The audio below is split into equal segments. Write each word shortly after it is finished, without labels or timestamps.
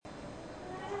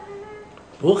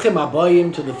Bruchim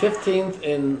Abayim to the 15th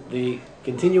in the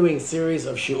continuing series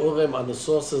of Shiurim on the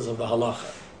sources of the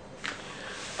Halacha.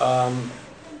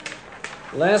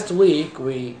 Last week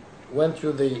we went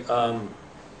through the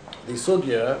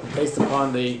Sugya based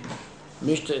upon the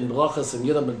Mishnah in Brachas and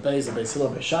Yudam and Beis and Beis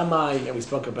Hillel Beishamai, and we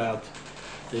spoke about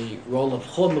the role of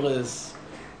Chumras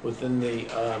within the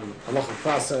Halacha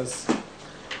process.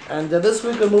 And this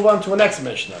week we'll move on to our next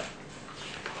Mishnah.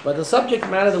 But the subject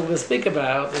matter that we're going to speak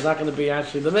about is not going to be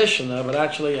actually the Mishnah, but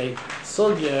actually a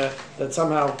sugya that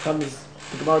somehow comes,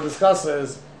 the Gemara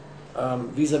discusses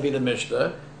vis-a-vis the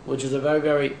Mishnah, which is a very,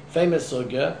 very famous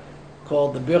sugya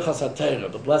called the Birkas HaTorah,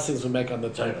 the blessings we make on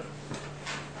the Torah.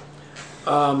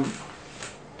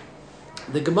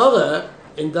 The Gemara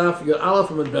in Daf Yud Aleph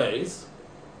from Beis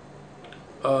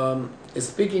is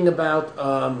speaking about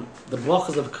the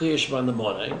brachas of Kriya Shema in the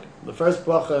morning. The first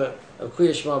bracha of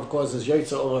Kriya Shema, of course, is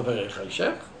Yetzer Ora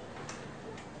V'Recheshech,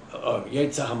 or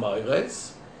Yetzer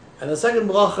HaMoires, and the second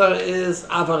bracha is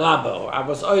Avarabba or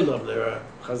Avos Olam. There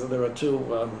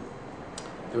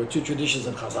are two traditions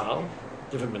in Chazal,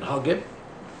 different minhagim,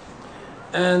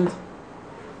 and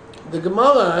the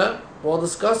Gemara, while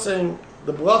discussing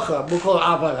the bracha, we'll call it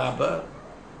Avarabba.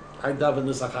 I daven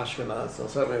Nusach Ashkenaz, so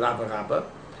certainly Avarabba.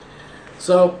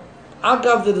 So,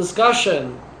 agav the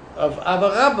discussion of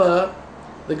Avarabba,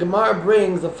 the Gemara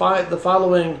brings the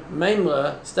following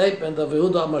Memra statement of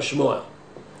Yehuda Amar Shmuel.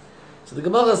 So the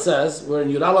Gemara says, we're in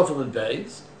Yud Aleph from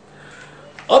Beis,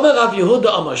 Omer Rav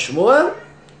Yehuda Amar Shmuel,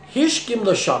 Hishkim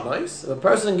l'shanais. If a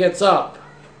person gets up,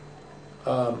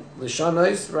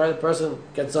 l'shanais, right? A person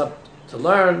gets up to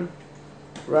learn,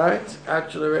 right?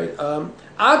 Actually, right?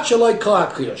 Ad shaloi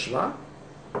kara Kriya Shema.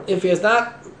 If he has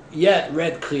not yet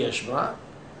read Kriya Shema,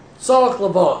 tzorach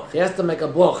levorach. He has to make a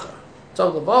bracha.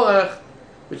 Tzorach levorach,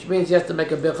 which means he has to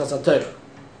make a Birkas HaTorah.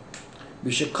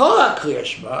 Mishakara Kriya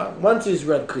Shema, once he's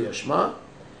read Kriya Shema,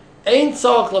 ain't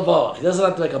tzorach levorach. He doesn't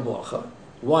have to make a bracha.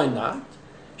 Why not?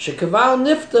 Shekavar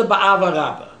nifta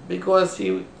ba'avarabba, because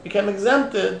he became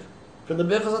exempted from the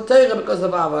Birkas HaTorah because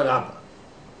of avarabba.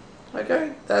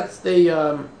 Okay, that's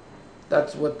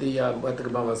what the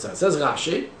Gemara says. Says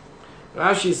Rashi.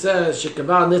 Rashi says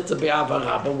shekavar nifta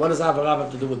ba'avarabba. What does avarabba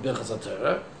have to do with Birkas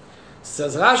HaTorah?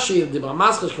 Says Rashi, the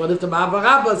Bramaskach shekavar nifta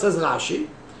ba'avarabba. Says Rashi,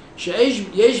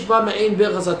 sheyesh ba me'ein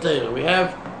Birkas HaTorah.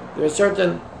 There are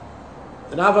certain,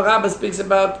 and avarabba speaks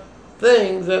about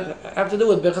things that have to do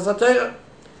with Birkas HaTorah.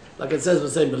 Like it says, we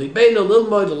say, "Belibeinu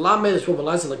lilmoid l'lamed shvu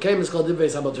v'laisa l'keim iskol divrei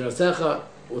sabot terasecha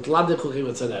u'tlamdim chukim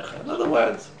v'tzanecha." In other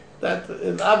words, that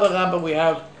in Avarabba we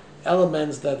have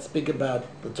elements that speak about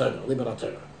the Torah, Limud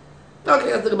HaTorah. Okay,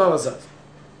 that's the Gemara says.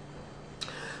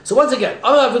 So once again,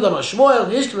 Amar Rav Yehuda Amar Shmuel,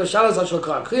 Yishkim l'shalas ha'shel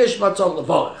kara Kriya Shema tzorach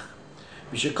levorach.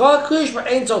 Mishakara Kriya Shema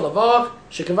ein tzorach levorach,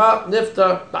 shekavar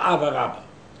nifta ba'avarabba.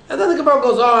 And then the Gemara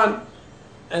goes on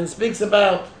and speaks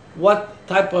about what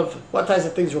types of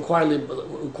things require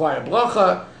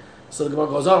bracha. So the Gemara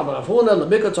goes on, Rav Huna,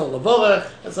 Lemikra tzorach levorach,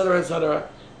 etc., etc.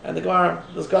 And the Gemara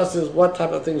discusses what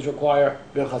type of things require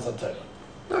Birkas HaTorah.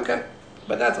 Okay,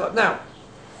 but that's what. Now,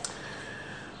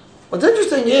 what's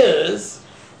interesting is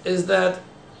that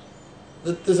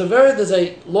there's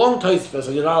a long Tosfos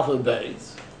on Yud Aleph and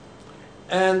Beis,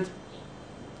 and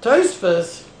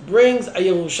Tosfos brings a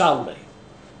Yerushalmi.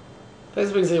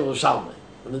 Tosfos brings a Yerushalmi.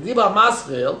 When the Diba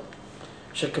Maschil,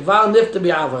 Shekavar Nifta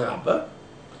B'Avarabba,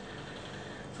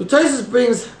 so Tosfos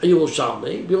brings a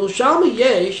Yerushalmi. Yerushalmi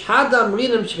yesh hadam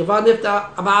rinim shekavar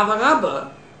nifta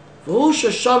ba'avarabba v'hu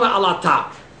sheshona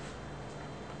alatab.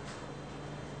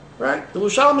 Right? The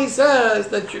Yerushalmi says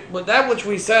that that which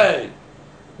we say,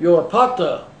 you're a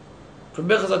potter from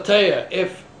Birkas HaTorah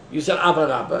if you said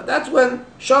avarabba. That's when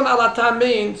shon alatab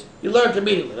means you learned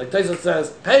immediately. Like Tosfos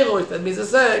says, peiros, that means to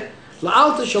say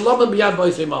la'alta shalom b'yad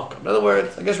b'yisei malkam. In other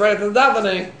words, I guess right after the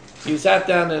davening, you sat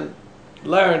down and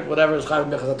learned whatever is chayv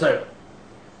Birkas HaTorah.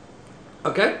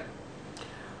 Okay?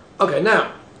 Okay,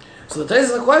 now, so the Tosfos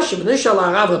is a question, V'nishal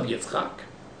ha'Rav Rabbi Yitzchak,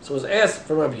 so it was asked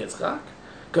from Rabbi Yitzchak,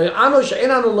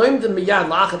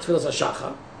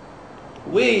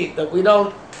 that we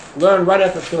don't learn right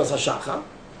after Tfilas HaShachar,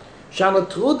 Shana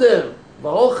Trudim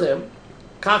V'hochim,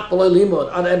 Kach B'loi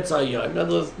Limod, Ad Emtza Yom. In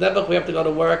other words, never we have to go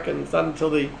to work and it's not until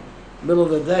the middle of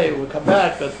the day we come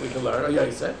back that we can learn, or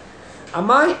Yosef.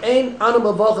 Amai ein anu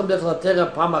mavochem Birkas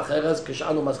HaTorah pam acheres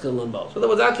k'sh'anu maschil l'lmod. So there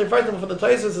was actually, first of all, for the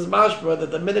Tosfos is mashma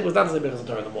that the minhag was not to say Birkas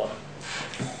HaTorah in the morning.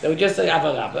 They would just say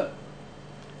avarabba.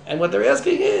 And what they're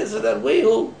asking is that we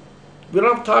don't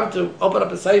have time to open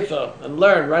up a sefer and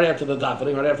learn right after the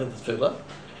davening, right after the tefillah.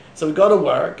 So we go to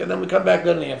work and then we come back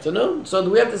in the afternoon. So do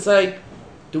we have to say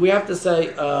Birkas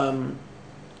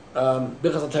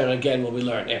HaTorah again when we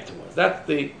learn afterwards? That's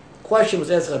the question was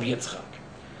asked Rabbi Yitzchak.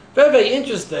 Very, very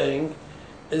interesting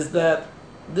is that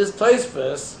this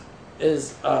Tosfos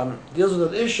is deals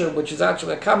with an issue which is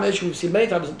actually a common issue we've seen many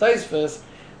times in Tosfos,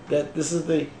 that this is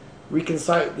the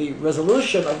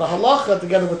resolution of the halacha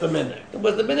together with the minhag.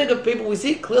 But the minhag of people we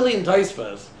see clearly in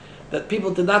Tosfos that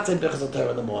people did not say Birkas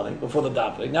HaTorah in the morning before the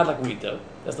davening, not like we do.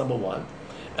 That's number one.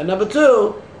 And number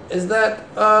two is that,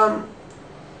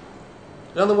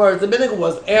 in other words, the minhag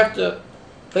was after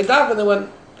they davened,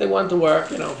 they went to work,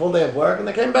 full day of work, and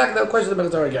they came back and they questioned the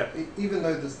Birkas HaTorah again. Even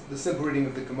though the simple reading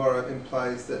of the Gemara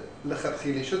implies that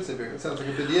lechatchila should say Birkas, it sounds like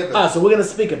a b'diavad. So we're going to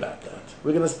speak about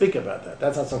that.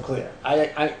 That's not so clear.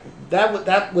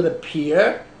 That would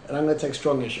appear, and I'm going to take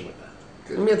strong issue with that.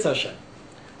 Good. Mitzvah Hashem.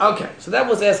 Okay, so that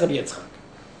was asked Rabbi Yitzchak.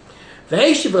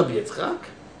 V'heishiv Rabbi Yitzchak,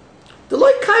 the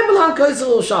loy kaim b'lan kaisel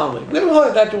Yerushalmi. We don't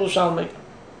hold that to Yerushalmi.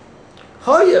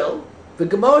 Hoyel, the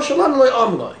Gemara shalom loy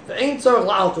omloi, the ain't tzorach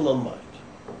la'al t'lomoi.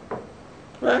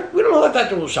 Right? We don't hold that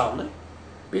to Yerushalmi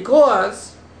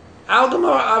because our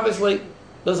Gemara obviously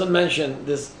doesn't mention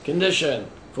this condition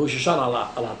for Rosh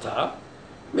Hashanah al-Atah,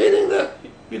 meaning that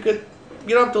you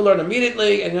don't have to learn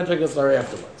immediately and you have to get learn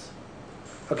afterwards.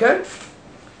 Okay?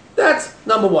 That's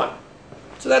number one.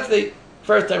 So that's the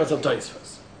first time of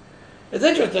Tosfos. It's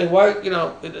interesting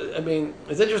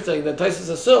it's interesting that Tosfos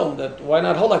assumed that why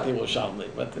not hold like the Yerushalmi?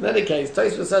 But in any case,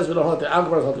 Tosfos says we don't hold the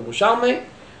Gemara hold the Yerushalmi,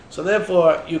 so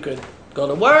therefore you could go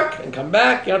to work and come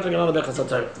back, you don't have to get another Birkas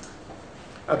HaTorah.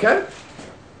 Okay?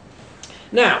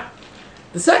 Now,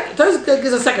 Tosfos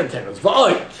gives a second teretz,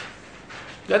 v'oid.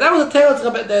 Now that was a teretz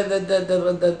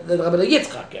that Rabbi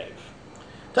Yitzchak gave.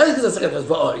 Tosfos gives a second teretz,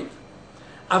 v'oid.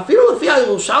 אפילו לפי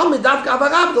הירושלמי דווקא אבא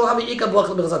רבא לא הביא עיקר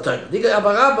ברכה לברכת התורה. דיגה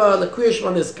אבא רבא לקריאה שמע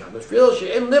נזכר. אפילו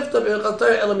שאין נפטר ברכת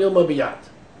התורה אלא מילמה ביד.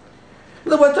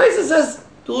 The word Tosfos says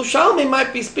the Yerushalmi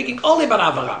might be speaking only about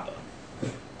Abba Rabba.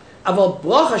 אבל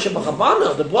bracha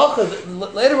shebachabano, the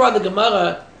bracha later on the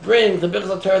Gemara brings the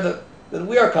Birkas HaTorah that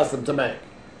we are accustomed to make,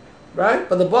 right?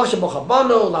 But the bracha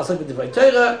shebachabano, la'asok b'divrei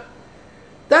Torah,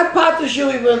 that bothers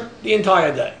you even the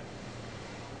entire day,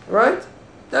 right?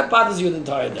 That bothers you the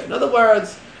entire day. In other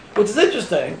words, which is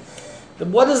interesting,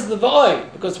 what is the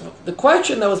v'oi? Because the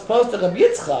question that was posed to Rabbi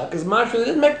Yitzchak is Mashra, they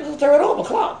didn't make Birkas HaTorah at all,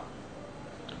 b'chlal.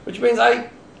 Which means I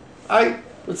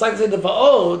would like to say the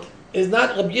v'od is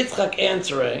not Rabbi Yitzchak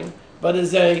answering, but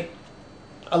is a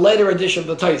later edition of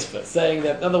the Tosfos, saying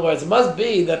that, in other words, it must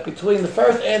be that between the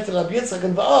first answer of Rabbi Yitzchak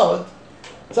and v'od,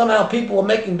 somehow people were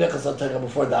making Birkas HaTorah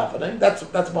before davening.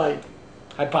 That's my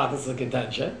hypothesis and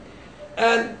contention.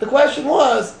 And the question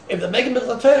was, if they're making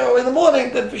Birkas HaTorah early in the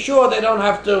morning, then for sure they don't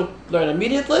have to learn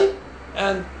immediately,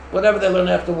 and whatever they learn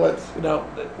afterwards,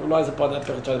 relies upon that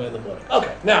Birkas HaTorah in the morning.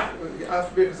 Okay, now.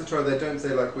 After Birkas HaTorah, they don't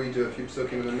say like we do a few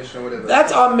psukim in the Mishnah or whatever.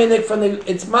 That's our minhag from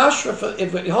it's mashra.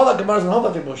 If we hold like Gemara's and hold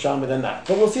like people Shalmi, then that.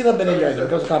 But we'll see that in here.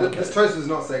 Because Tosfos is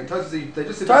not saying. Tosfos, they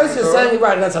just say Tosfos is saying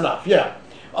right, that's enough. Yeah.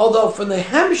 Although from the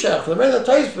Hemshech, from the rest of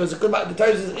the Tosfos, the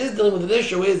Tosfos is dealing with an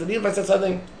issue is that even if I said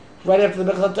something right after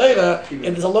the Birkas HaTorah, if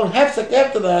there's a long hefsek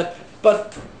after that,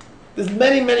 but there's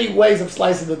many ways of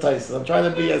slicing the Tosfos. I'm trying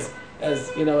to be as I'm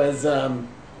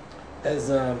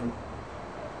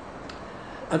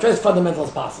trying as fundamental as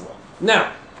possible.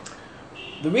 Now,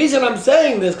 the reason I'm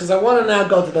saying this because I want to now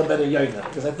go to the Rabbeinu Yonah,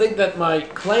 because I think that my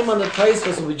claim on the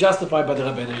Tosfos will be justified by the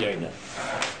Rabbeinu Yonah.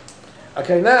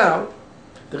 Okay, now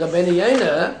the Rabbeinu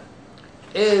Yonah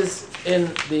is in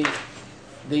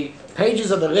the pages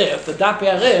of the Rif, the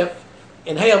Dapei Rif,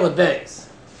 in Hey Amud Beis.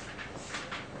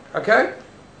 Okay.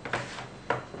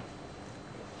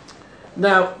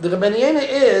 Now the Rabbeinu Yonah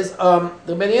is the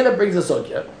Rabbeinu Yonah brings a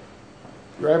sugya,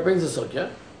 right? Brings a sugya,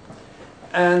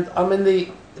 and I'm in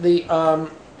the Hey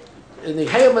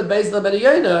Amud Beis of the Rabbeinu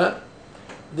Yonah,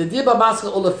 the Diba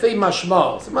Maskal Ulefi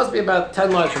Mashmos. It must be about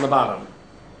 10 lines from the bottom.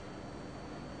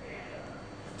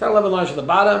 10, 11 lines from the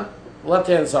bottom, left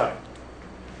hand side.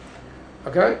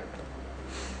 Okay?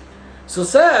 So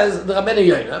says the Rabbeinu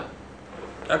Yonah,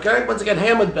 okay? Once again,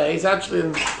 Hey Amud Beis, actually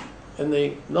in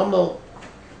the normal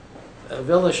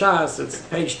Vilna Shas, it's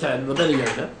page 10, Rabbeinu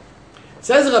Yonah.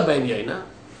 Says the Rabbeinu Yonah,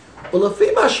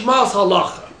 Ulefi Mashmos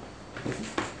Halacha.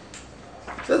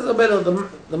 Says the Rabbeinu,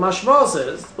 the Mashmos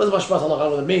is, what does Mashmos Halacha,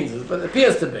 what it means is, but it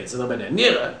appears to be, says the Rabbeinu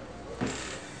Nira,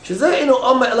 Shezeh inu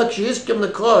Oma Elak Sheyiskim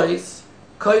Lekrois,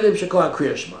 Koilim Shekol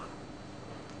HaKriya Shema.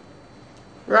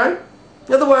 Right?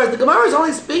 In other words, the Gemara is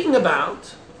only speaking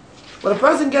about when a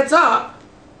person gets up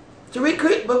to read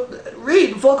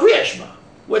before Kriya Shema,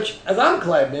 which, as I'm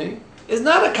claiming, is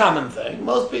not a common thing.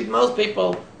 Most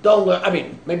people don't learn. I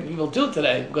mean, maybe people do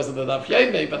today because of the Daf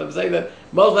Yomi, but I'm saying that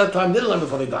most of the time didn't learn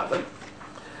before they daven.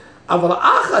 Aval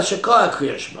acha shekol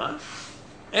Kriya Shema,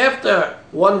 after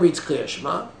one reads Kriya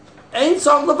Shema, ain't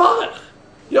tzarich levarich.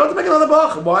 You don't have to make another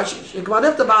bracha. Why?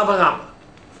 Shekvanif the ba'avarama.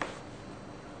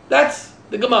 That's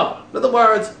the Gemara. In other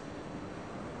words,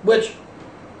 which,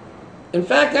 in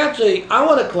fact, actually, I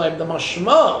want to claim the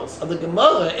mashmals of the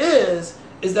Gemara is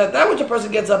that which a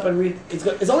person gets up and reads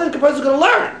is only the person who's going to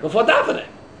learn before davening.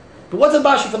 But what's the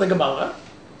bashi for the Gemara?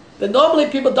 That normally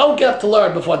people don't get up to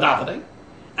learn before davening,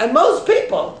 and most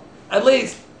people, at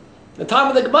least the time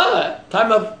of the Gemara,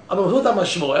 time of Yehuda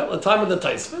Shmuel, the time of the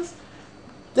Tosfos,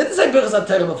 didn't say Birkas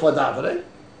HaTorah before davening.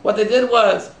 What they did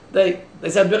was they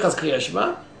said Birkas Kriya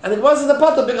Shema, and it wasn't the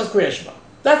part of Birkas Kriya Shema.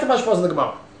 That's the mashmos of the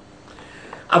Gemara.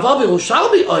 Aval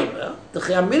b'Yerushalmi oimer the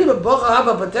chayaminim b'bocha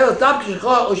haba pateros davke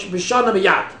shechor b'shana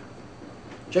miyad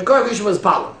shekor v'yishma is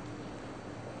palam.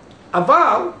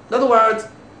 Aval, in other words,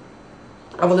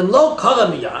 aval im lo kara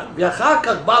miyad v'achar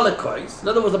kach ba lekois. In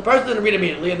other words, the person didn't read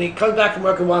immediately, and he comes back from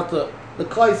work and wants to. The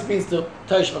kois means to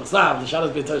tosh v'chsav. The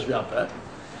shadows be tosh v'yapeh.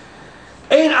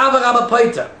 Ein avar rabba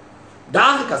poiter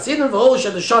dach kasidin v'hol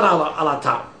shedeshana ala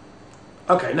tam.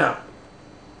 Okay, now.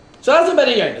 So that's a Ben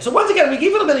Yaina. So once again, we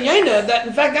give it a Ben Yaina that,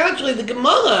 in fact, actually, the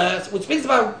Gemara, which speaks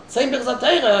about saying Birkas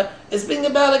HaTorah, is speaking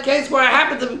about a case where I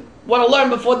happen to want to learn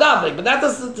before davening, but that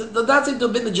does seem to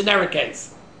have been the generic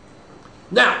case.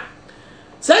 Now,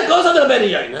 so it goes on to the Ben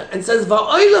Yaina and says,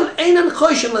 "Va'olam einan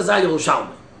choshen l'zay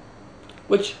Yerushalmi,"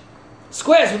 which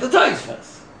squares with the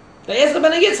Tosfos. They ask the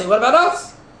Ben Yitzchak, "What about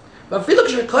us?" But Philip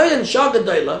shrekoyin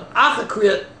shagadola acha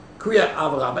kriya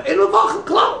avaraba ein mevachim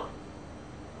klal.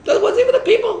 In other words, even the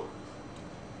people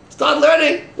start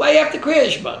learning why you have to Kriya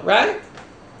Shema, right?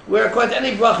 Where according to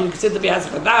any bracha you consider to be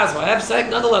Hasek Hadas or Hefsek,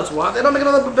 nonetheless what? They don't make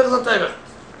another Birkas HaTorah.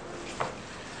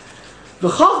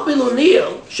 V'choch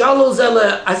bilunil shalo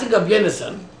zele, I think of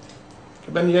Yenison,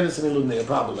 Ben Yenison in Lunil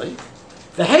probably.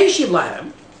 V'heishiv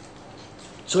lahem,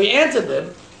 so he answered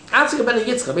them, answer Ben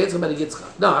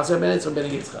Yitzchak, no, answer Ben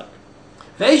Yitzchak.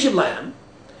 V'heishiv lahem,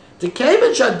 to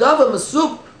kemen shadava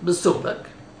mesupek.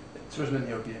 It's written in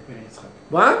Yogi, Ben Yitzchak.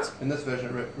 What? In this version,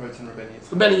 it wrote in Rabbi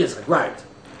Yitzchak. Rabbi Yitzchak, right.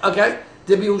 Okay.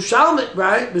 The B'Yushalmi,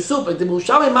 right? B'Supik, the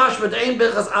B'Yushalmi mashmet ein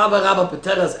Birkas ava rabba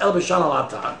pateras el b'shan al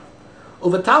atar.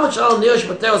 Uvetamot shalom nirish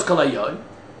pateras kol hayoyim.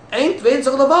 Ein tvein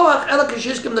zog levorach ela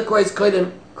kishishkim the kois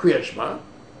koidim Kriya Shema.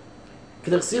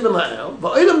 K'nechsivim la'el.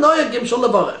 Va'olam noyagim shal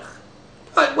levorach.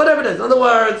 Right, whatever it is. In other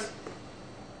words,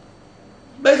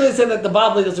 basically saying that the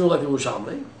Bavli doesn't rule like the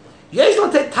Yerushalmi. Yesh lo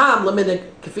te tam leminik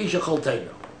k'fi shechol teinu.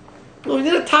 Well, we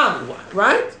need a tam,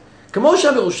 right? K'moshe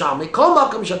Yerushalmi, kol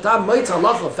makom shatam moitz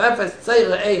halacha fefes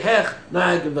tzeira ei hech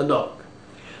nag v'nog.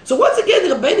 So once again,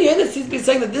 the Rabbeinu Yehuda seems to be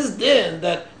saying that this din,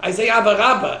 that I say Ava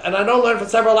Rabba, and I don't learn for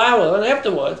several hours, and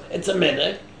afterwards, it's a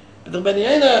minute. But the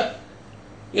Rabbeinu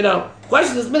Yehuda,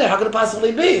 question this minute, how could it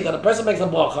possibly be that a person makes a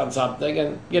bracha on something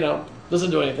and, doesn't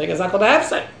do anything, it's not going to have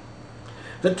say.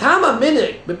 The tam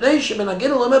minute, b'nei shemenagin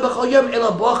l'meh b'chol yom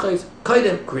ela brachos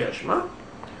koidem Kriya Shema.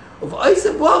 Of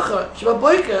Eisem Bracha, Shema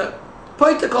Boike,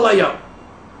 Poite Kol Hayom.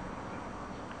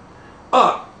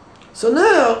 So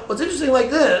now, what's interesting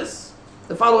like this,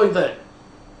 the following thing.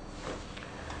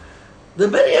 The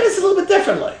Ben Yehuda is a little bit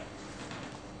differently.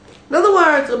 In other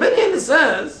words, the Ben Yehuda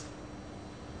says,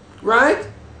 right?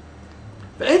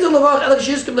 The Ben Yehuda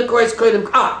is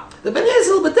a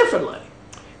little bit differently.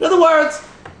 In other words,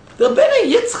 the Ben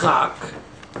Yitzchak,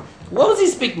 what was he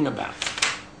speaking about?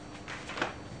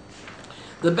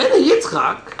 The Ben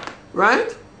Yitzchak,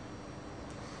 right?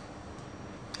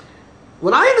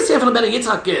 What I understand from the Ben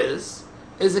Yitzchak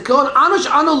is the Kohen Anush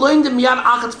Anu Loin Dem Yad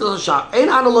Achatz Fil Ein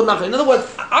Anu Lo Nachon. In other words,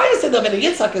 I understand that Ben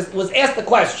Yitzchak was asked the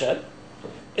question,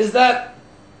 is that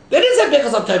they didn't say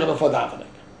Birkas HaTorah before davening.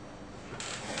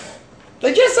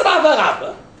 They just said Ava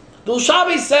Rabba. The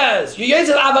Ushabi says you use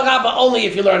Ava Rabba only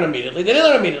if you learn immediately. They didn't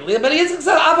learn immediately. Ben Yitzchak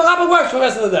said Ava Rabba works for the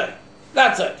rest of the day.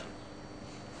 That's it.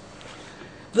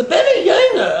 The Ben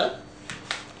Yaina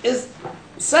is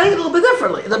saying it a little bit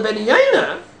differently. The Ben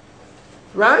Yaina,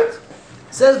 right,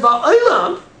 says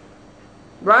Va'olam,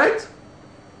 right,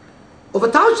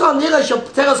 Uvatam shal nira shel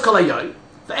pteras kol hayoyim,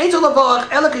 ve'ein shel levorach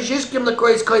ela kishishkim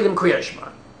lekrois koidim Kriya Shema,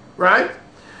 right?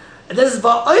 And this is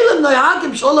Va'olam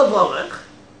noyagim shel levorach,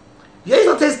 yesh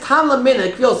notes tam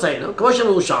leminik k'vil seinu, k'mo shem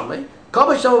Yerushalmi,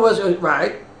 k'mo shem was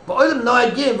right, Va'olam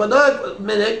noyagim v'noyag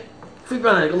minik. In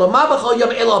other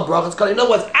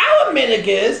words, our minhag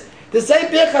is to say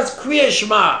Birkas Kriya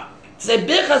Shema. To say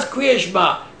Birkas Kriya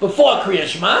Shema before Kriya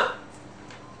Shema.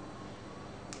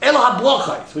 Elo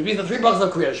ha-brachos, which means the three brachos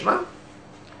of Kriya Shema.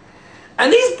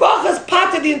 And these brachos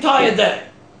parted the entire day.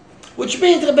 Which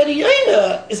means that Rabbi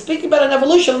Yehuda is speaking about an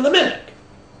evolution of the minhag.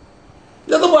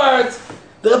 In other words,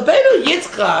 The Rabbeinu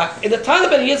Yitzchak, in the time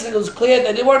of Rabbeinu Yitzchak, it was clear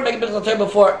that they weren't making Birkas HaTorah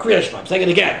before Kriyas Shema. I'm saying it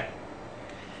again.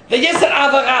 They just said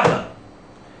Ava Rabba.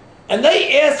 And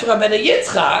they asked Rabbeinu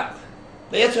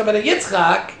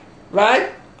Yitzchak,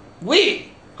 right?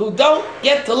 We, who don't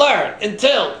get to learn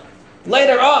until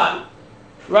later on,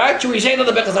 right? Should we say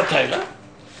another Birkas HaTorah,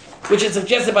 which is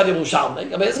suggested by the Yerushalmi? I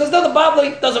mean, it's because the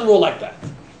Bavli doesn't rule like that.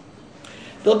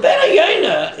 The Rabbeinu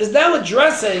Yoina is now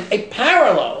addressing a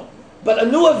parallel, but a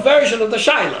newer version of the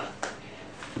Shaila.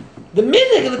 The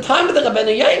meaning at the time of the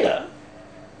Rabbeinu Yoina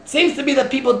seems to be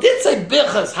that people did say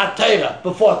Birkas HaTorah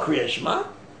before Kriyas Shema.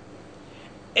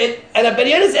 And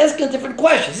Rabbeinu Yoina is asking a different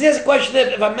question. He asks a question: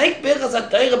 if I make Birkas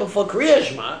HaTorah before Kriyas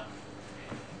Shema,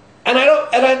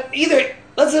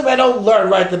 let's say if I don't learn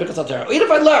right the Birkas HaTorah, or even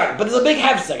if I learn, but there's a big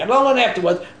hefsek, I don't learn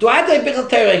afterwards, do I have to make Birkas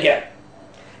HaTorah again?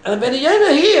 And the Rabbeinu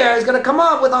Yoina here is going to come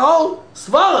up with a whole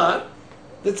svara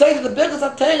that says that the Birkas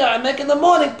HaTorah I make in the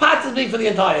morning possibly for the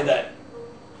entire day.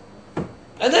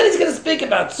 And then he's going to speak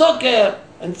about sukkah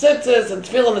and tzitzis and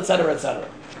tefillin, etc., etc.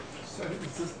 So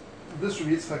this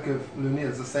Rabbi Yitzchak of Luni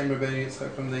is the same Rabbeinu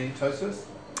Yitzchak from the Tosfos?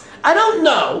 I don't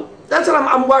know. That's what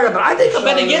I'm worried about. I think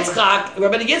Rabbeinu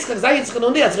Yitzchak is not Yitzchak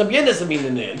Luni, it's Rabbi Yenis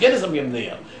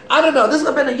Amininir. I don't know. This is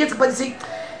Rabbeinu Yitzchak, but you see,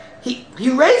 he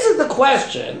raises the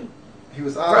question. He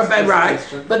was asked this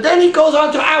question. But then he goes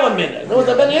on to our minute. In other words,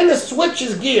 Rabbeinu Yenis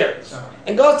switches gears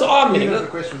and goes to our minute. The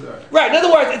question was right. In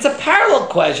other words, it's a parallel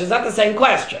question. It's not the same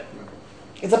question.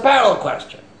 It's a parallel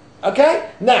question. Okay?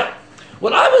 Now,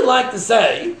 what I would like to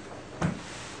say,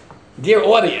 dear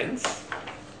audience,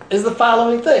 is the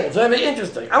following thing. It's very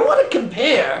interesting. I want to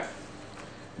compare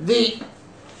the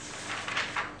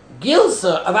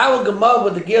Gilsa of our Gemara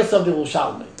with the Gilsa of the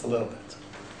Yerushalmi a little bit.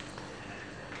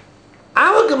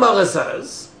 Our Gemara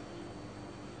says,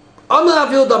 Amar Rav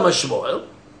Yehuda Mashmuel,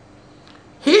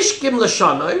 Hishkim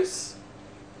Lashanos,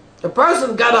 a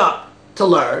person got up to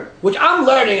learn, which I'm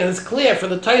learning, and it's clear for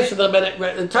the Tais,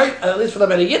 at least for the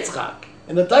Rabbeinu Yitzchak,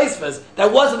 in the Taisvas,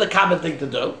 that wasn't the common thing to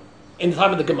do in the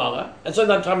time of the Gemara, and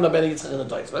certainly not the time of the Rabbeinu Yitzchak in the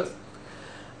Taisvas.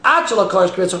 Actually, of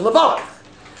course, Kriyas Levarach.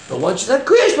 But once she said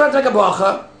Kriyas, she take a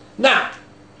bracha. Now,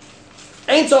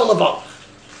 ain't so Levarach.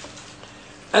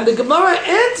 And the Gemara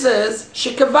answers,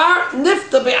 Shekavar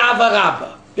nifta be'ava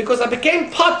rabba, because I became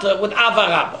potter with ava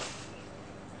rabba.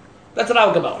 That's what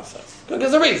our Gemara says.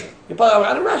 There's a reason. And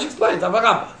Rashi explains, ava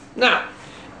rabba. Now,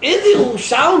 in the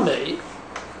Yerushalmi,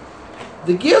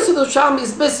 the Gilsa of the Yerushalmi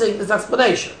is missing this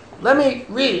explanation. Let me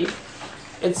read.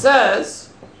 It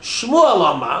says, Shmuel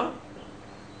Amar,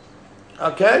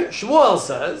 okay, Shmuel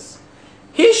says,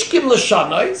 Hishkim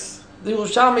l'shanos. The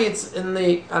Yerushalmi, it's in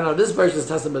the, I don't know, this version is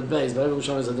Testament based, but every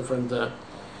Yerushalmi is a different,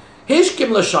 Hishkim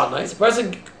l'shanos, a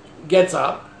person gets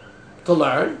up to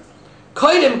learn,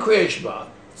 Koidim Kriyas Shema,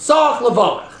 Tzarach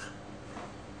Levarach.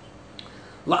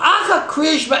 La'acha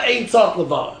Kriyas Shema ain't Tzarach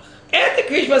Levarach. After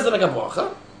Kriyas Shema is to make a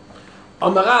bracha,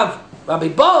 Amarav Rabbi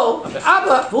Bo, Rabbi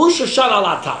Abba, V'hu Shoshan al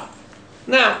Atar.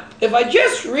 Now, if I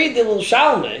just read the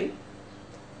Yerushalmi,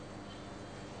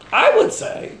 I would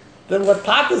say that what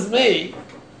patters me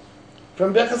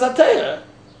from Birkas HaTorah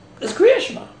is Kriyas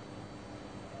Shema.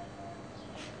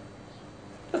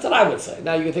 That's what I would say.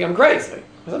 Now you can think I'm crazy,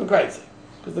 because I'm crazy,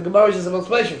 because the Gemara is just an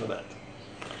explanation for that.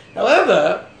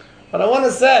 However, what I want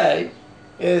to say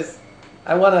is,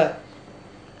 I want to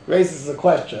raise this as a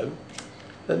question,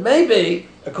 that maybe,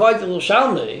 according to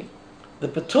Yerushalmi, the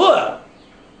Petur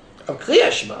of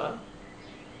Kriyas Shema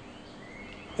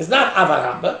is not Ava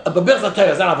Rabba, but Birkas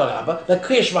HaTorah is not Ava Rabba, but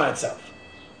Kriyas Shema itself.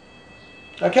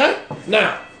 Okay?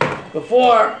 Now,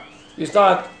 before you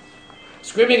start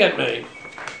screaming at me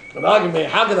and arguing me,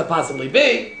 how can it possibly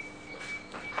be?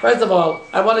 First of all,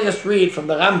 I want to just read from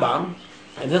the Rambam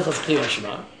and Hilchos Kriyas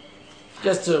Shema,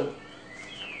 just to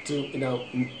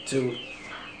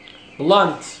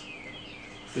blunt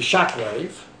the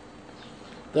shockwave.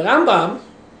 The Rambam,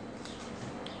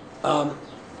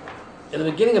 in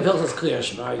the beginning of Hilchos Kriyas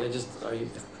Shema, it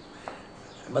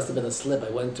must have been a slip.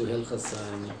 I went to Hilchos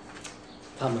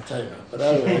Talmud Torah. But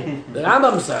anyway, the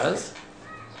Rambam says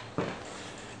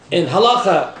in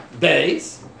Halacha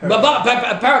Beis,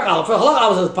 Parak Aleph, Halacha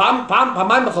Aleph says,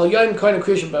 Pamayim b'chol yom kohen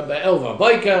Kriyas Shema be'elva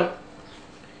boiker.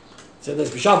 So there's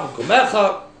B'shav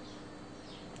Kumecha.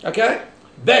 Okay?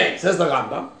 Beis, says the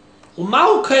Rambam,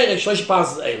 U'ma'u kere shlosh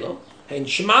pasas elo, hein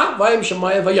Shema v'ayim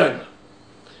Shemaya v'yonah.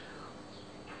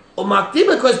 U'maktim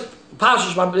l'kos Pasha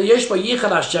Shema b'yesh bo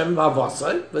yichad Hashem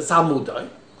v'avosai v'salmudai,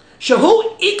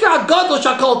 shehu ikar gadol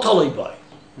shakol toloi boy.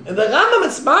 And the Rambam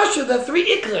is mashu the three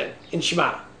ikrin in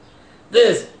Shema.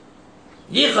 There's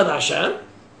Yichad Hashem,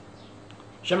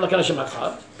 Hashem Lakan Hashem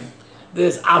Echad.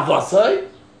 There's Avosai,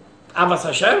 Avos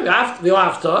Hashem,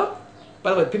 v'yoavta,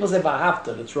 By the way, people say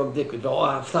v'ahavta, it's wrong dick with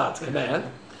v'ahavta, it's command.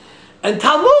 And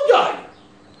Talmudai,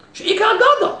 she'ikar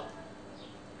gadol.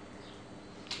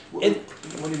 What do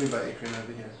you mean by ikrin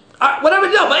over here? Whatever,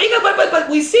 no, but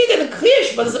we see that in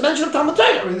Kriyash, but there's a mention of Talmud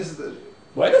Torah. I mean, this is the...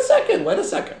 Wait a second.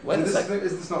 Is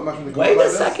this not much from the Gemara? Wait a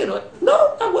second.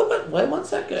 Wait 1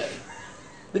 second.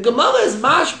 The Gemara is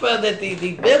mashba that the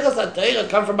Birkas HaTorah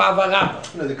come from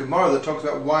Avarabba. No, the Gemara that talks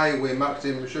about why we're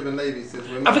makdim Rishub and Levi says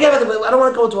we're... I forget about that. I don't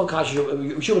want to go into a kasha.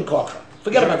 Rishub and Korcha.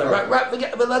 Forget about that. Right.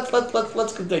 Forget. But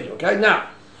let's continue. Okay. Now,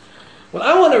 what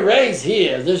I want to raise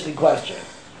here is this question.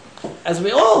 As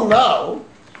we all know,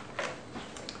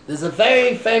 there's a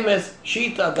very famous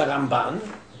shita of the Ramban.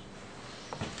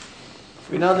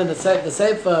 We know that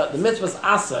the mitzvah's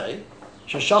asay,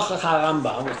 sheshachach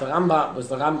HaRambam, which the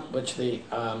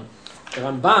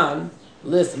Ramban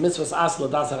lists, the mitzvah's asay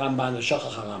l'das HaRambam, the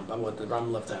shachach HaRambam, what the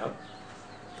Rambam left out.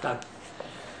 That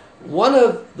one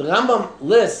of the Rambam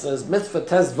lists as mitzvah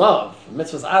tezvav,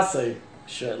 mitzvah's asay,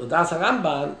 l'das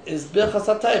HaRambam, is Birkas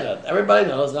HaTorah. Everybody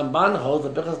knows Ramban holds the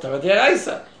Birkas HaTorah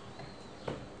d'Oraisa.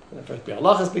 The first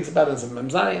Halacha speaks about it in Mem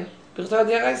Zayin. Birkas HaTorah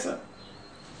d'Oraisa.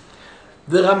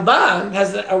 The Ramban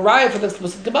has a raya for the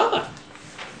explicit Gemara.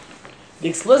 The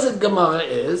explicit Gemara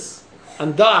is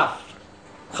on Daf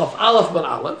Chaf Aleph Ben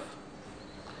Aleph.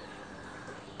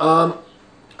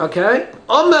 Okay,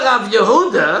 Omer Rav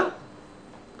Yehuda,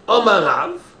 Omer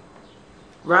Rav,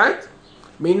 right?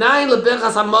 Minayin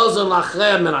lebirchas hamazon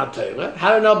lachrei min HaTorah. How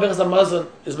do you know birchas hamazon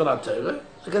is min HaTorah?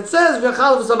 Like it says,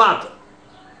 v'chal v'savata,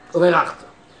 u'verachta.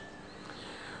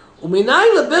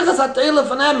 Uminayin lebirchas HaTorah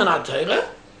lefanei min HaTorah,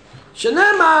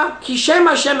 shenema ki shem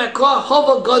Hashem ekor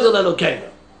hovel godel elokeinu.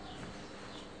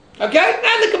 Okay,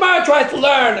 and the Gemara tries to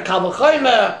learn the Kal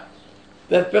V'chomer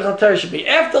that birchas HaTorah should be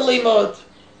after limud,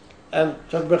 and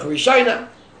just birchas Rishona.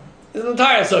 It's an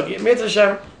entire sugi. Mitzvah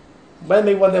Hashem,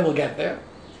 maybe one day we'll get there.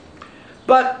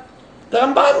 But the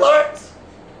Ramban learns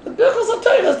the Birkas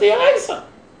HaTorah is the Eraisa.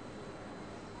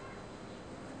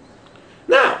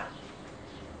 Now,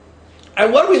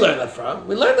 and what do we learn that from?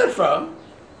 We learn that from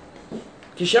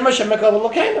Kishem Hashem Mekal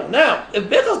V'Lokeinu. Now, if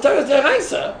Birkas HaTorah is the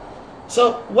Eraisa,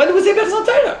 so when do we say Birkas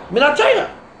HaTorah? Min HaTorah.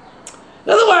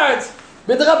 In other words,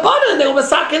 with the Rabbanan, they were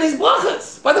masakin these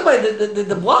brachas. By the way,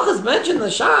 the brachas mentioned in the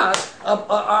Shas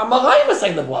are Marayim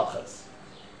saying the brachas.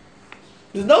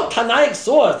 There's no Tanaic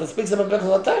source that speaks about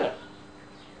Birkas HaTorah.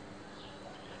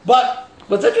 But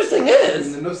what's interesting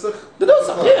is the Nusach.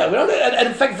 Yeah. We don't, and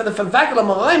in fact, for the fact that the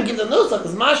Marayim give the Nusach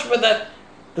is mashma that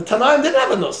the Tanaim didn't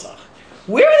have a Nusach.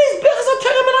 Where are these Birkas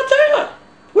HaTorah min HaTorah?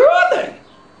 Where are they?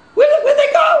 Where'd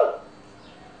they go?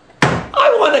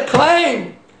 I want to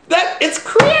claim that it's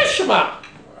Kriya Shema.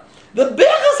 The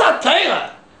Birkas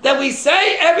HaTorah that we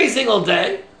say every single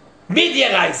day,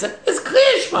 Midiyaraisa, is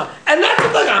Kriya Shema. And that's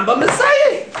what the Rambam is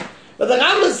saying. What the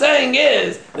Rambam is saying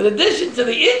is, in addition to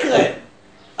the Ikrin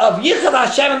of Yichad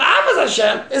Hashem and Avos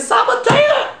Hashem, is Sabat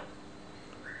Torah.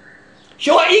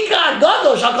 Shua Ikra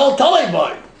Gadol Shakol Tolei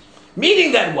Boy.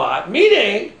 Meaning that what?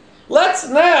 Meaning, let's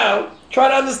now try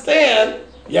to understand.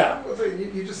 Yeah. Well, so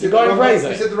you just said You're going crazy.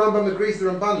 You said the Rambam agrees to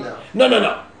the Ramban now.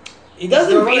 No. He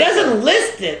doesn't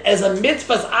list it as a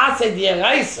mitzvah's asay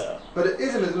d'oraisa. But it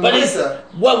isn't as But it's,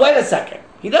 well, wait a second.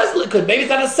 He does, because maybe it's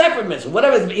not a separate mitzvah.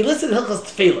 Whatever. He listed Hilchos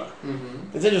Tefillah.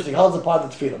 Mm-hmm. It's interesting. Holds apart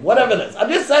the Tefillah. Whatever it is. I'm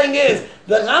just saying is,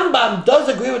 the Rambam does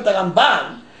agree with the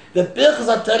Ramban that Birkas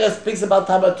HaTorah speaks about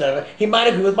Talmud Torah. He might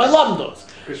agree with my Lamdos.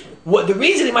 The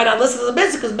reason he might not listen to the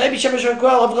mitzvah is maybe Shemesh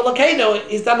Rekwel of V'Lokeinu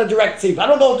is done a direct tzif. I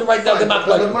don't know to write down the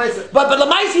machlokes. But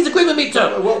Lamais, he's agreeing with me too.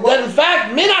 That in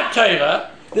fact, Min HaTorah,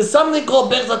 there's something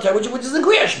called Birkas HaTorah, which is in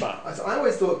Kriya Shema. I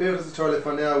always thought Birkas HaTorah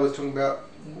Lefanei was talking about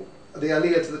the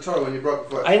aliyah to the Torah when you broke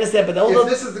before. I understand, but if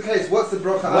this is the case, what's the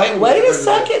bracha? Wait a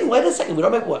second. We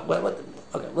don't make what?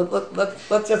 Okay,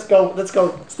 let's just go. Let's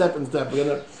go step and step.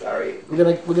 We're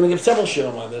gonna give several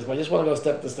shirim on this, but I just want to go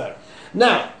step to step.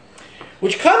 Now,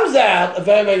 which comes out a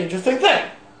very, very interesting thing.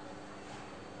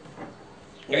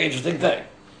 Very interesting thing.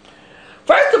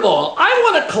 First of all, I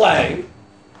want to claim,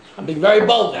 I'm being very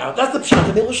bold now, that's the Pshat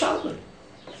in the Yerushalmi.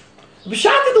 The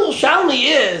Pshat in the Yerushalmi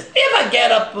is, if I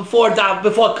get up before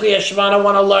Kriya Shema and I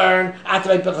want to learn, I have to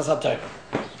make Birkas HaTorah.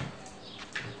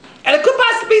 And it could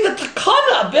possibly be the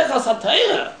Takana of Birkas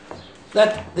HaTorah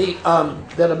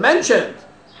that are mentioned,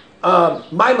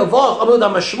 Mai Mavov, Amud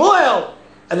HaMashmuel,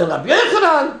 and then Rabbi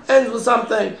Yochanan ends with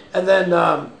something, and then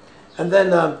Rav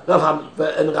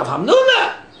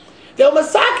Hamnuna. They'll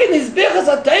masakin his Birkas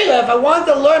HaTorah if I want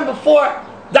to learn before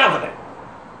davening.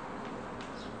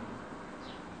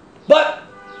 But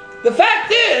the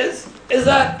fact is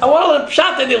that I want to learn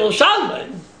Pshat in the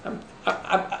Yerushalmi.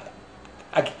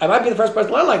 I might be the first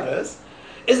person to learn like this.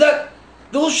 Is that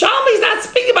The Yerushalmi is not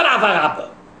speaking about Avarabba.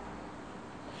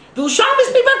 The Yerushalmi is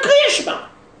speaking about Kriya Shema.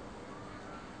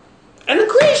 And in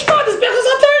Kriya Shema, there's Birkas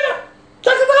HaTorah.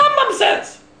 Just like the Rambam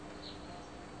says.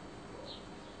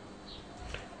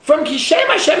 From Kishem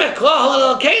Hashem Ekra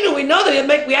Halal Elokeinu, we know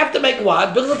that we have to make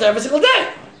what? Birkas HaTorah every single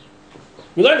day.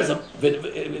 We learn it's a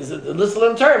list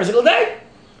of Torah every single day.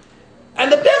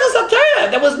 And the Birkas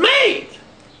HaTorah that was made,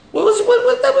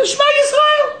 that was Shema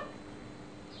Yisrael.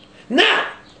 Now,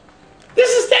 this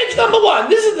is stage number one.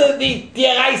 This is the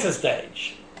Eraisa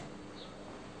stage.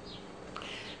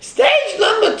 Stage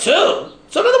number two.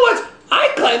 So in other words,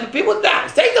 I claim that people down.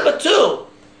 Stage number two,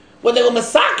 when they were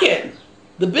masakin,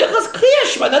 the Birkas Kriya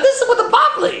Shema. Now this is what the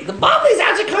Bavli is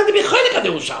actually kind to be chaylik at the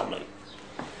Yerushalmi.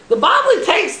 The Bavli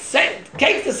takes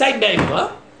the same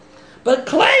Megillah, but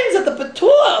claims that the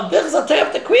Petur of Birkas HaTorah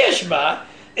of the Kriya Shema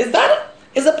is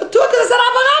a Petur because it's an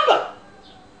Avarabba.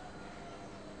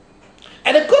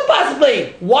 And it could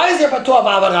possibly, why is there a Petur of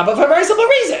Avarabba? For a very simple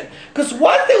reason. Because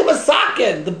once they were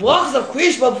masakin, the brachas of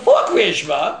Kriya Shema before Kriya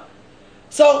Shema,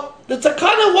 so the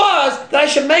takana was that I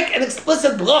should make an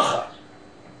explicit bracha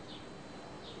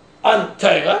on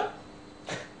Torah,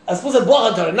 explicit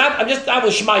bracha on Torah. I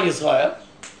was Shema Yisrael.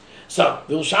 So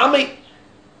the Yerushalmi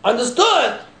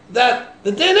understood that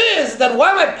the din is that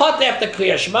why am I put after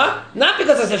Kriya Shema? Not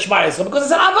because I said Shema Yisrael,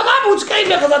 because I said Avarabba, which came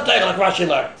because of Torah, like Rashi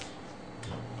learned.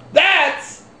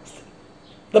 That's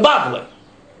the Bavli.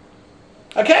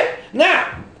 Okay?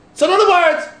 Now, so in other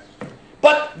words,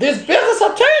 but there's Birkas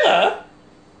HaTorah,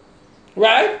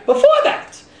 right, before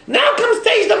that. Now comes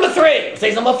stage number 3,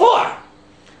 stage number 4.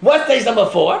 What's stage number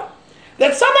 4?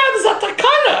 That somehow there's a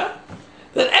takana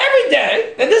that every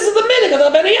day, and this is the minhag of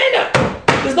the Ben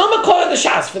Yena. There's no Makor in the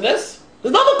Shas for this.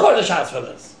 There's no Makor in the Shas for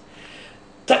this.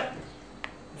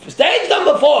 Stage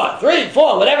number 4, 3,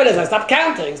 4, whatever it is, I stopped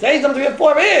counting. Stage number 3 and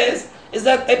 4 is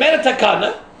that they made a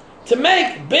takana to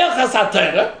make Birkas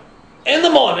HaTorah in the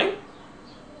morning.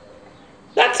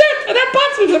 That's it, and that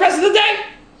pots me for the rest of the day.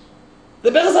 The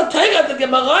Birkas HaTorah, the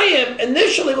Gemarayim,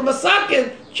 initially were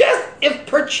masakin, just if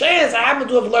perchance I happen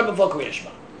to have learned before Kriya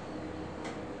Shema.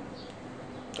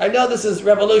 I know this is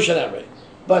revolutionary,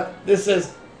 but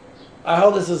I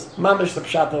hope this is mamish the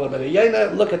pshat of the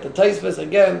Yena. Look at the Taisvis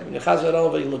again. When you chaz it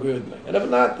over, you'll agree with me. And if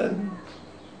not, then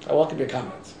I welcome your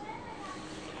comments.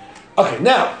 Okay,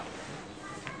 now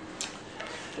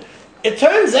it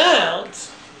turns out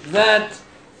that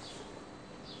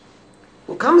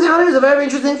what comes out here is a very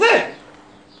interesting thing,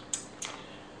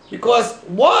 because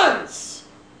once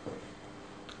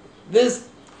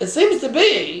it seems to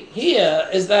be here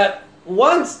is that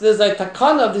once there's a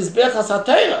takana of this Birkas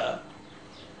HaTorah.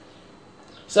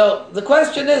 So the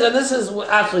question is, and this is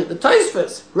actually the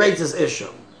Taisvis raises this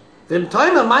issue. V'im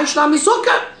toima ma'ishlam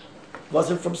misukah.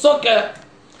 Wasn't from sukkah.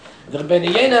 The Ben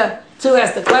Yena too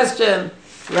asked the question,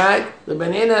 right? The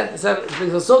Ben Yena said it's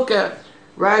because of sukkah,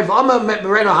 right? V'omer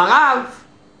mereno harav,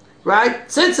 right?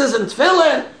 Tzitzis and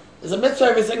tefillin is a mitzvah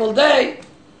every single day.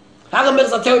 Hagam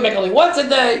Birkas HaTorah we make only once a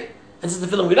day, and since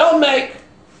the tefillin we don't make,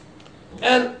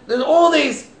 and there's all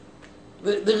these.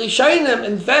 The Rishonim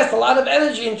invest a lot of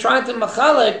energy in trying to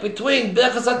machalek between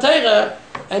Birkas HaTorah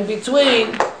and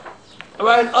between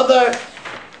other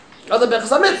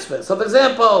Birkas HaMitzvahs. So, for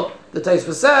example, the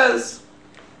Taisvis says,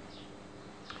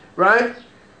 right?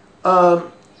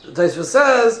 The Taisvis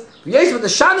says, "Yes, with the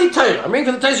Shani Torah." I'm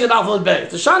reading from the Taisvis Yad Alpha and Beis.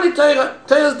 The Shani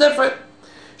Torah is different.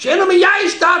 She'enu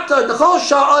miyayish data the whole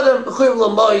sha'adam b'chuv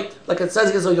l'moed, like it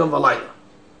says in Yom V'Layla.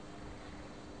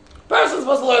 Person's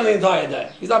supposed to learn the entire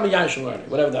day. He's not Miyash learning,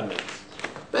 whatever that means.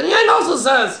 But he also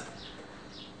says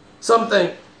something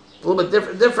a little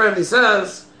bit different. He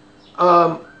says,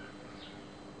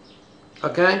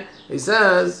 okay, he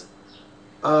says,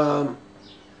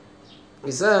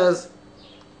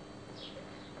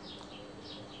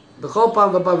 בכל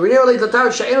פעם ובאבריניר לי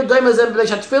תתאר שאינו דומה זה בלי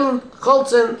שהתפילין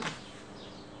חולצן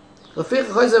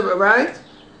לפיך חויזה, right?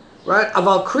 Right?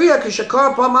 אבל קריאה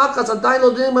כשקור פעם אחת עדיין לא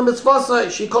דינים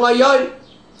במצווסי שהיא כל היום.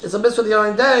 It's a mitzvah the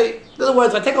other day. In other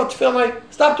words, if I take out tefillin, I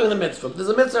stop doing the mitzvah. There's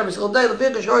a mitzvah every single day,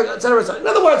 etc. In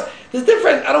other words, there's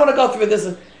different. I don't want to go through this.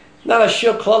 It's not a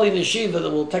shir klali in yeshiva that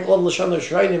will take all the lashon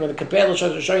l'shreinim and compare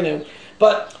lashon l'shreinim.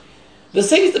 But there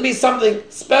seems to be something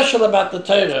special about the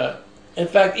Torah. In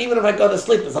fact, even if I go to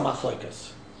sleep, there's a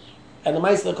machlokas. And the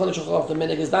ma'aseh the kodesh of the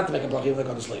minhag is not to make a bracha even if I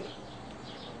go to sleep.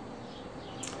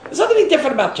 There's something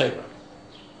different about Torah.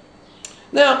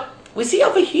 Now, we see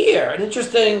over here an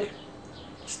interesting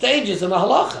stages in the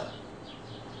halacha.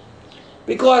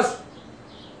 Because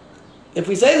if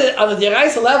we say that on the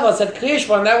Deraisa level I said Kriya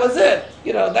Shema and that was it,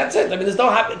 that's it. I mean, there's no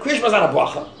Kriya Shema is not a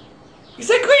bracha. You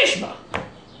say Kriya Shema.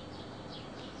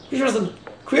 Kriya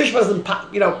Kriya Shema doesn't,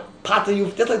 pater you,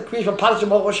 just like Kriya Shema paters you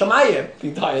from Rosh Hashanah the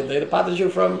entire day, it paters you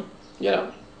from,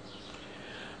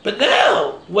 But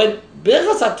now, when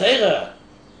Birkas HaTorah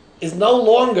is no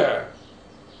longer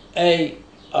and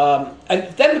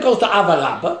then it goes to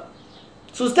Avarabba,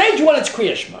 so stage 1 it's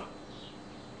Kriya Shema.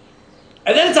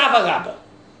 And then it's Avarabba.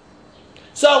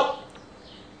 So,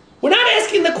 we're not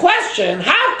asking the question,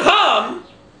 how come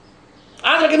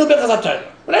I'm going to do Birkas HaTorah?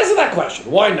 We're not asking that question.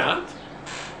 Why not?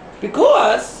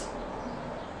 Because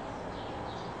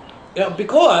it's a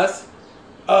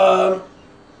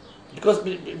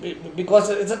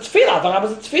tefillah. Avarabba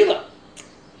is a tefillah.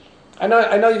 I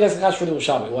know you guys can ask for the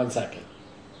Yerushalmi. 1 second.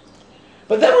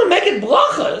 But then we make it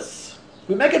brachas.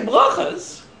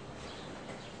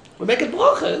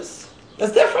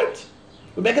 That's different.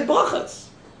 We make it brachas.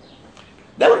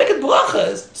 Then we make it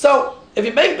brachas. So if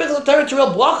you make Birkas HaTorah to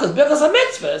real brachas, Birkas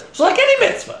HaMitzvahs, so like any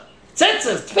mitzvah,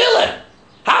 tzitzis, tefillin.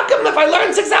 How come if I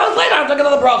learn 6 hours later, I have to take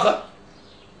another bracha?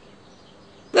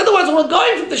 In other words, when we're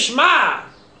going from the Shema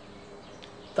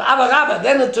to Avarabba,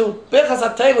 then into Birkas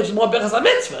HaTorah, which is more Birkas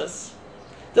HaMitzvahs,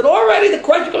 then already the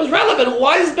question becomes relevant.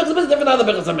 Why is Birkas HaMitzvahs different than other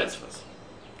Birkas HaMitzvahs?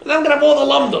 And then I'm going to have all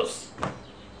the lamdos.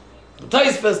 The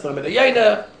Taisvis, the Rabbi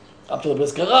Yena, up to the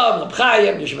Brisker Rav, the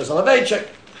Chaim, Yeshiva Soloveitchik.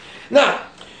 Now,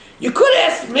 you could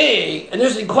ask me an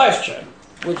interesting question,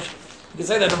 which you can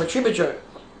say that I'm a tributary,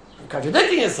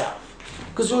 contradicting yourself.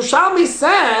 Because Yerushalmi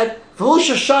said, V'hu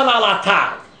sheshan al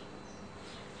atar.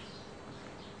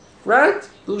 Right?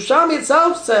 The Yerushalmi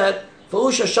itself said,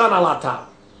 V'hu sheshan al atar.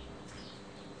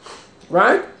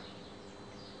 Right?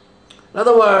 In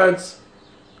other words,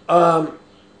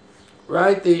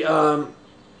 right, the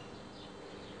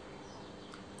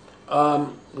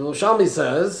Yerushalmi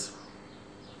says,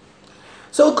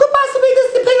 so it could possibly be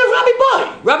this the thing of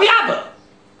Rabbi Abba,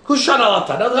 who's Shana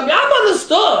Lata. Now, Rabbi Abba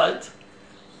understood,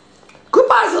 could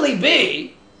possibly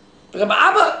be, Rabbi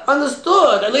Abba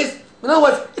understood, at least, in other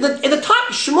words, in the time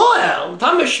of Shmuel,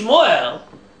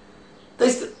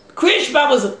 Kriya Shema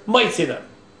was mighty them.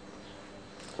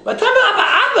 But the time of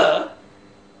Abba,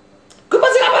 could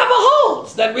possibly Abba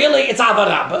holds that really it's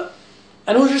Avarabba,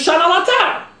 and who's Shana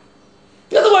Lata.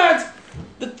 In other words,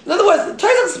 the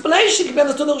Torah's explanation can be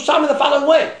understood in the Yerushalmi the following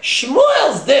way.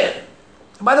 Shmuel's did.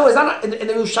 By the way, it's not, in the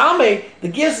Yerushalmi, the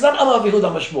Girs is not Amar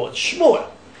Yehuda Shmuel, it's Shmuel.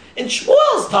 In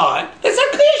Shmuel's time, they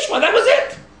said Kriya Shema, that was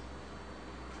it.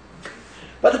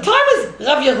 By the time of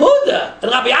Rav Yehuda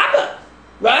and Rabbi Abba,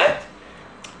 right?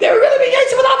 They were really being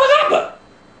Yetziv with Avarabba.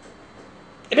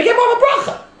 It became more of a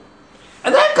bracha.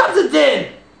 And then comes the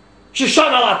din,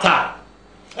 Sheshan al Atar.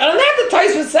 And on that the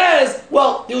Taisva says,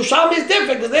 well, the Yerushalmi is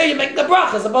different because there you're making the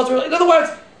bracha as opposed to. In other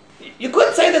words, you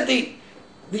could say that the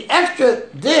extra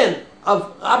din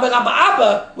of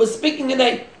Abba was speaking in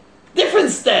a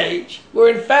different stage, where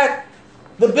in fact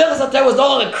the Birkas HaTorah was no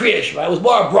longer Kriya Shema, it was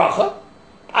more a bracha.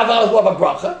 Abba was more of a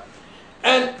bracha,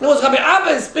 and it was Rabbi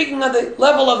Abba is speaking at the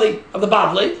level of the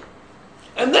Bavli.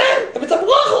 And then if it's a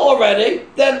bracha already,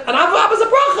 then an Abba is a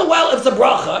bracha. Well, if it's a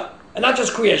bracha and not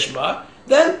just Kriya Shema,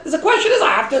 then the question is,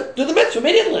 I have to do the mitzvah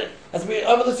immediately. That's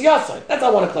over the siyasai. That's how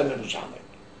I want to claim the Yerushalmi.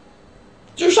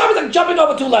 Yerushalmi is like jumping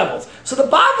over 2 levels. So the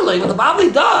Bavli, what the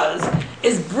Bavli does,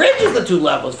 is bridges the 2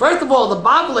 levels. First of all, the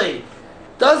Bavli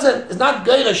is not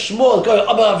Geira Shmuel, it's Geira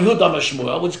Abba Rav Yehuda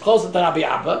Shmuel, which is closer to Rabbi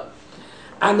Abba.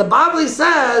 And the Bavli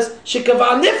says,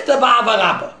 Shekava nifta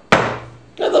ba'avarabba.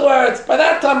 In other words, by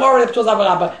that time already it was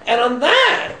Avarabba. And on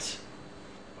that,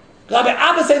 Rabbi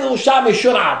Abba saying the Yerushalmi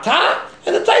shura ata,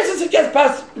 and the Taisa suggests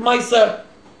past Maisa,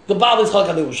 the Bavli's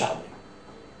chalak the Yerushalmi.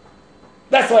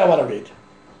 That's the way I want to read.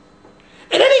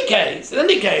 In any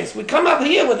case, we come up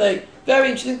here with a very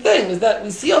interesting thing, is that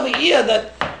we see over here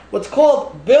that what's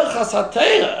called Birkas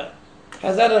HaTorah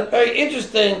has had a very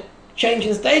interesting change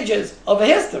in stages over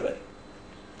history.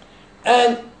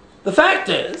 And the fact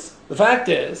is that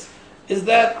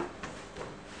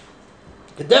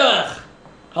Kederach,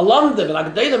 Halamdim,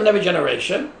 and Agdeidim in every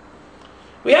generation,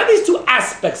 we have these 2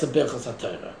 aspects of Birkas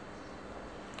HaTorah.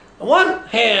 On one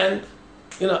hand,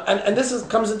 and this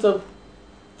comes into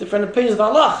different opinions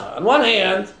of Halacha. On one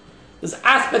hand, there's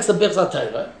aspects of Birkas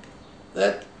HaTorah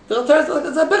that Birkas HaTorah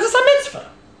is a Birkas HaMitzvah.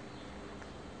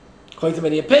 According to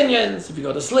many opinions, if you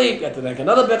go to sleep, you have to make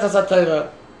another Birkas HaTorah.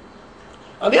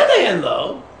 On the other hand,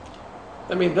 though,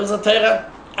 Birkas HaTorah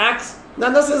acts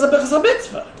not necessarily as a Birkas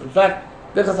HaMitzvah. In fact,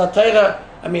 Birkas HaTorah,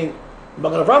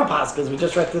 Magen Avraham Paskas, we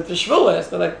just read the Shavuos,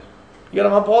 they're like, you're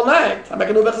going to hump all night. I make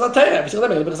a new Birkas HaTorah. Every single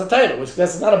day I make a Birkas HaTorah, which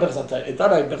this is not a Birkas HaTorah. It's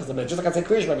not a Birkas HaMitzvah. Just like I say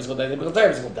Kriya Shema every single day, I Birkas HaTorah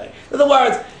every single day. In other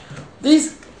words,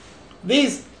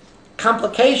 these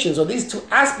complications, or these 2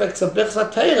 aspects of Birkas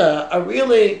HaTorah are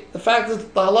really, the fact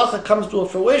that the Halacha comes to a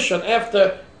fruition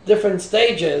after different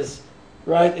stages,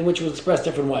 right, in which it was expressed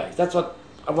different ways. That's what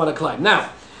I want to claim. Now,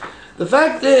 the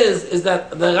fact is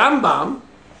that the Rambam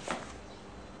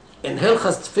in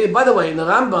Hilchas Tefillah, by the way, in the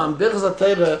Rambam, Birkas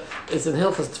HaTorah is in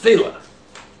Hilchas Tefillah.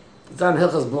 It's not in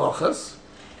Hilchas Brachas.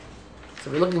 So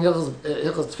if you're looking at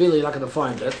Hilchas Tefillah, you're not going to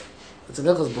find it. It's in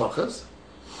Hilchas Brachas.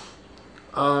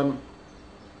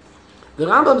 The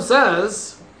Rambam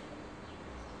says,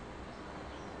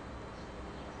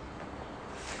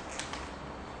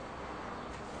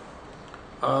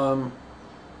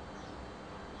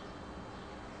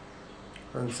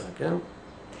 one second.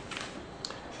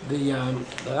 The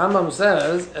Rambam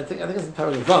says, I think it's in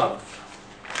Parag Vav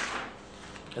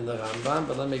in the Rambam,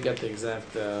 but let me get the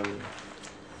exact. Sorry,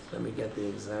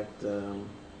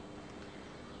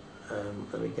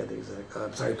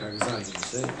 Parag Zayin. You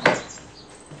see,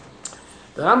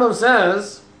 the Rambam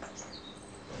says.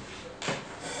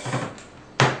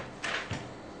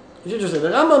 It's interesting. The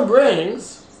Rambam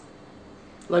brings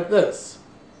like this.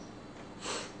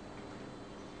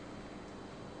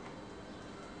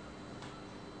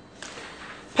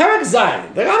 Perek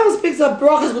Zayin. The Rambam speaks of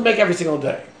brachas we make every single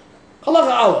day.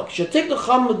 Halacha alak. Shetiknu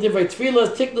cham with divrei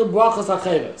tefillas, tiknu brachas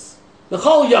acheres. The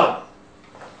whole yom.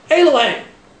 Elohim.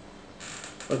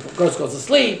 When the goes to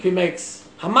sleep, he makes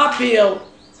hamapil,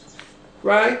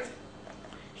 right?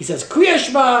 He says Kriya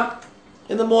Shema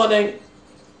in the morning,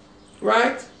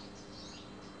 right?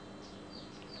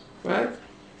 Right?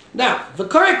 Now, the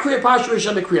correct Kriya Pasha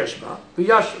Rishon be Kriya Shema,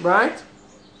 right?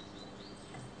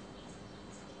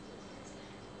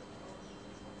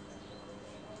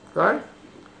 Right?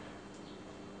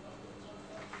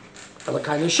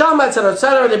 Alakai Neshama,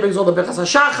 etc., they brings all the Birkas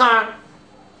HaShachar.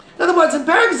 In other words, in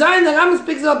Perek Zayin, the Rambam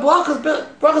speaks about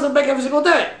brachas and make every single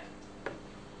day.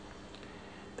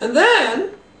 And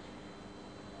then,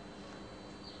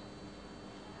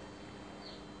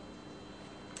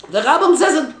 the Rambam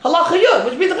says in Halacha Yud,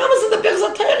 which means the Rambam says the Birkas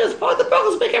HaTorah is part of the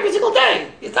brachas make every single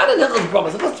day. It's not in Hilchos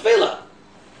brachas, it's Hilchos Tefillah.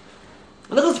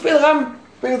 In Hilchos Tefillah, the Rambam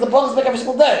brings the brachas make every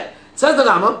single day. It says the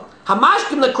Rambam,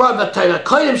 Hamashkim lekra b'Torah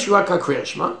koyim shirak HaKriya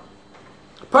Shema.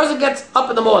 A person gets up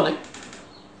in the morning,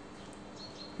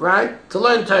 right, to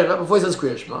learn Torah before he says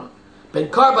Kriya Shema. Ben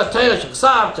kar b'Torah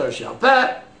shechsav, Torah she'al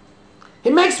peh. He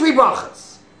makes 3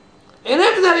 brachas. And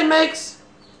after that he makes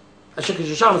Ashik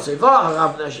Shisham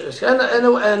Seivah,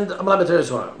 and Amalam Torah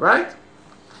Zohar, right?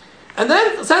 And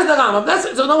then says the Rambam, that's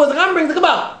so in other words, the Rambam brings the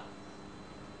Kabbalah.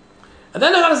 And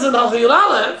then the Rambam says in Halacha Yud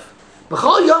Aleph,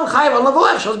 B'chol Yom Chayav Al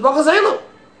Navoach, Shos Brachas Elu.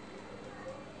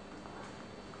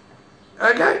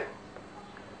 Okay?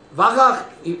 Vachach,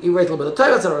 he writes a little bit of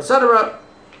Torah, etc., etc.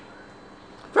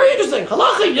 Very interesting.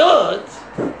 Halacha Yud,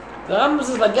 the Rambam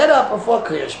says, like, get up before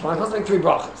Kriya Shema, I'm supposed to make 3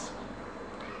 brachas.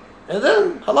 And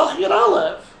then Halacha Yud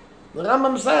Aleph, the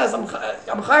Rambam says, I'm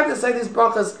chayav to say these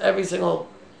brachas every single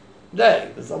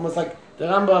day. It's almost like the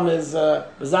Rambam is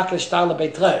B'zak l'shtar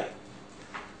l'beitrei.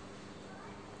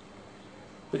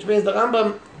 Which means the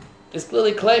Rambam is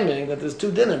clearly claiming that there's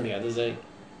 2 dinim here. There's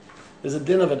a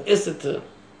din of an issa to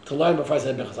learn before I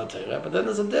say Birkas HaTorah, but then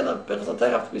there's a din of Birkas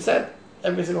HaTorah have to be said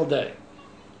every single day.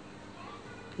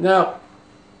 Now,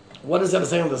 what is that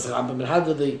saying on this Rambam? And how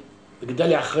did the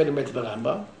Gedolei Achronim make to the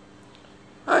Rambam?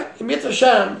 In Mitzvah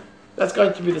Hashem, that's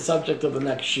going to be the subject of the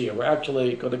next year. We're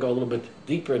actually going to go a little bit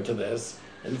deeper into this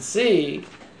and see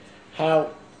how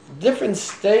different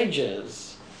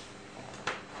stages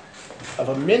of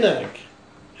a minhag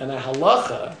and a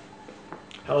halacha,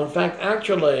 how in fact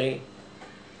actually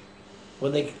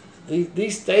when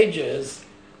these stages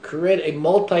create a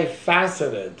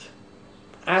multifaceted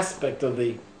aspect of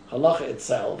the halacha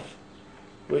itself,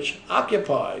 which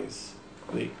occupies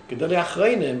the Gedolei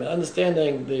Achronim and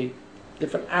understanding the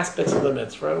different aspects of the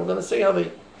mitzvah. And we're going to see how the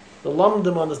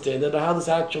Lomdim understand it, and how this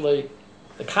actually,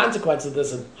 the consequence of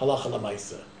this in halacha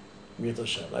l'maisa. Mitzvah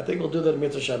Hashem. I think we'll do that in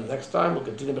Mitzvah Hashem next time. We'll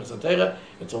continue Birkas HaTorah.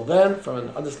 Until then, from an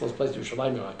undisclosed place to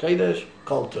Yerushalayim, Kodesh,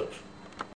 Kol Tov.